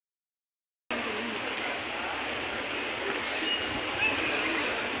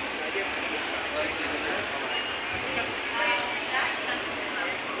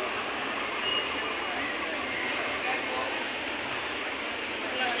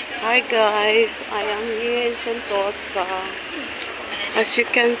Hi guys, I am here in Sentosa. As you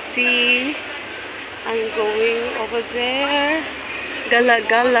can see, I'm going over there, Gala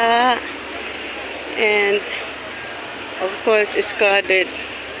Gala, and of course it's crowded.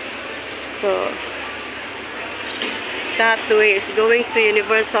 So that way is going to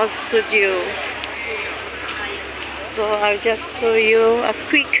Universal Studio. So I'll just show you a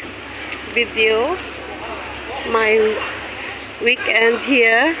quick video, my weekend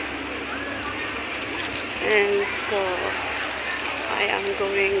here, and so I am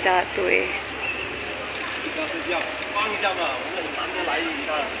going that way.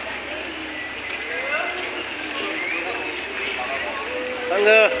 张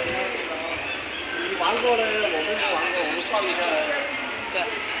哥，你玩过的我们不玩过，我们放一下。对，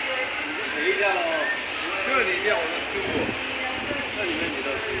陪一下喽。这里面我们吃过，这里面你都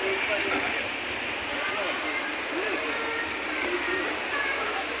吃过。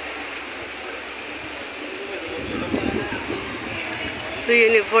To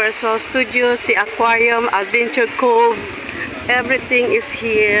Universal Studios, the aquarium, Adventure Cove, everything is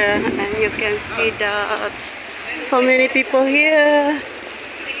here, and you can see that so many people here.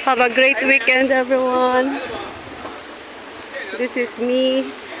 Have a great weekend, everyone. This is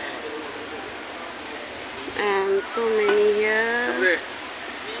me, and so many here.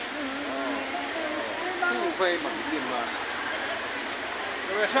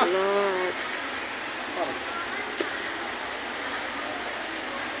 Lots.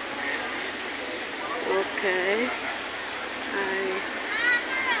 Okay,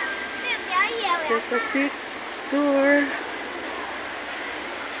 just a quick tour.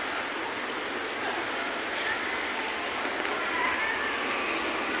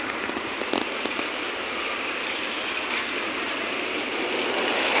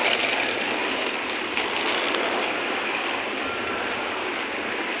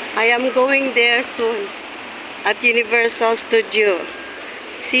 I am going there soon at Universal Studio.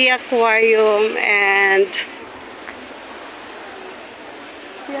 Sea Aquarium and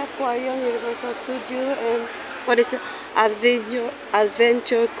Universal Studio, and what is it?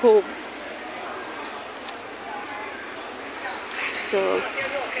 Adventure Cove. So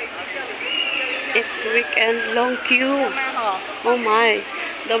it's weekend, long queue. Oh my!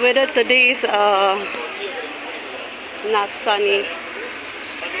 The weather today is not sunny,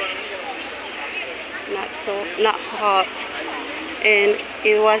 not hot. And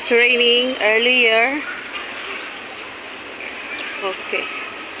it was raining earlier. Okay,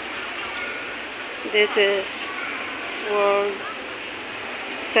 this is World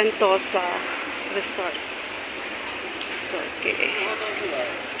Sentosa Resorts. Okay.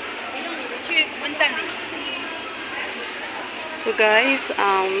 So guys,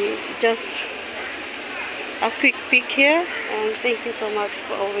 just a quick peek here, and thank you so much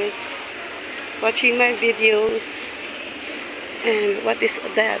for always watching my videos. And what is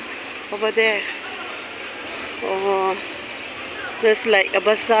that over there? Oh, there's like a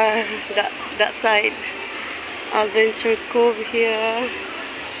bazaar that side. Adventure Cove here.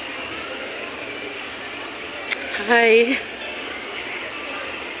 Hi.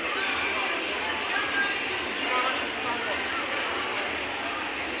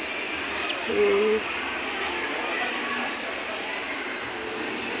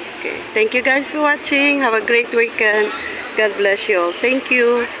 Okay, thank you guys for watching. Have a great weekend. God bless you all. Thank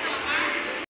you.